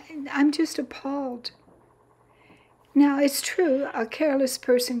I'm just appalled. Now, it's true, a careless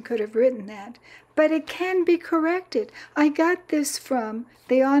person could have written that, but it can be corrected. I got this from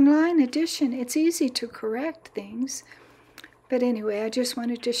the online edition. It's easy to correct things. But anyway, I just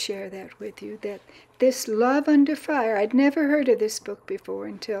wanted to share that with you, that this Love Under Fire, I'd never heard of this book before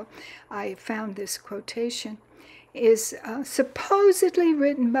until I found this quotation, is supposedly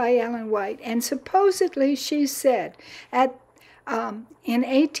written by Ellen White. And supposedly she said, in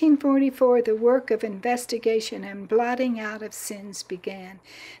 1844, the work of investigation and blotting out of sins began.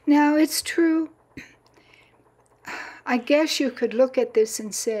 Now, it's true. I guess you could look at this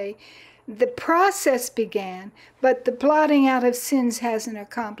and say, the process began, but the blotting out of sins hasn't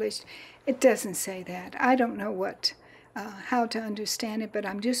accomplished. It doesn't say that. I don't know how to understand it, but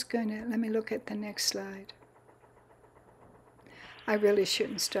I'm just going to, let me look at the next slide. I really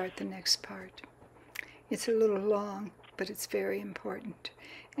shouldn't start the next part. It's a little long, but it's very important.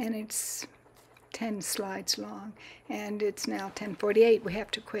 And it's 10 slides long, and it's now 10:48. We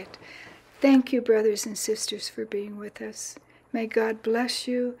have to quit. Thank you, brothers and sisters, for being with us. May God bless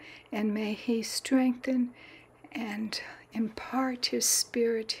you, and may He strengthen and impart His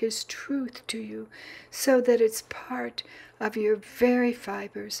Spirit, His truth to you, so that it's part of your very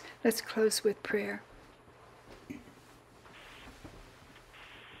fibers. Let's close with prayer.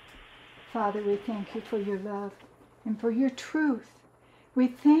 Father, we thank you for your love and for your truth. We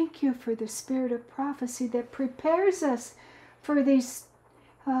thank you for the spirit of prophecy that prepares us for these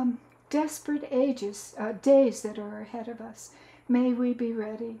desperate days that are ahead of us. May we be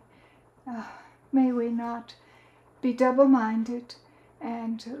ready. May we not be double-minded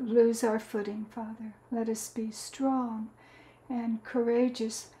and lose our footing, Father. Let us be strong and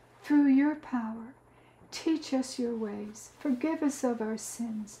courageous through your power. Teach us your ways. Forgive us of our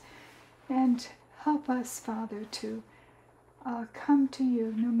sins. And help us, Father, to come to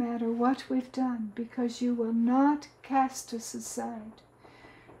you no matter what we've done, because you will not cast us aside.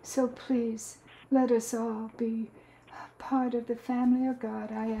 So please, let us all be part of the family of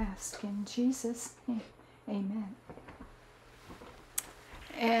God, I ask in Jesus' name. Amen.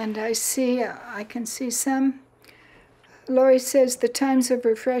 And I can see some. Laurie says the times of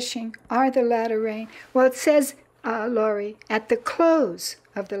refreshing are the latter rain. Well, it says, Laurie, at the close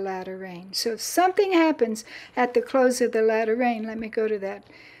of the latter rain. So if something happens at the close of the latter rain, let me go to that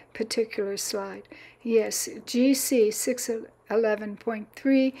particular slide. Yes, GC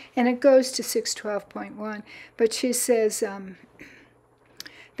 611.3, and it goes to 612.1. But she says,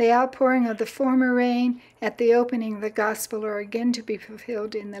 the outpouring of the former rain at the opening of the gospel are again to be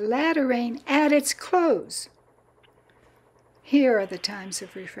fulfilled in the latter rain at its close. Here are the times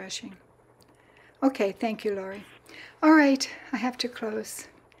of refreshing. Okay, thank you, Lori. All right, I have to close.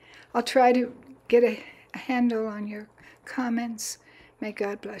 I'll try to get a handle on your comments. May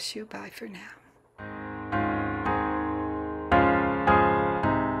God bless you. Bye for now.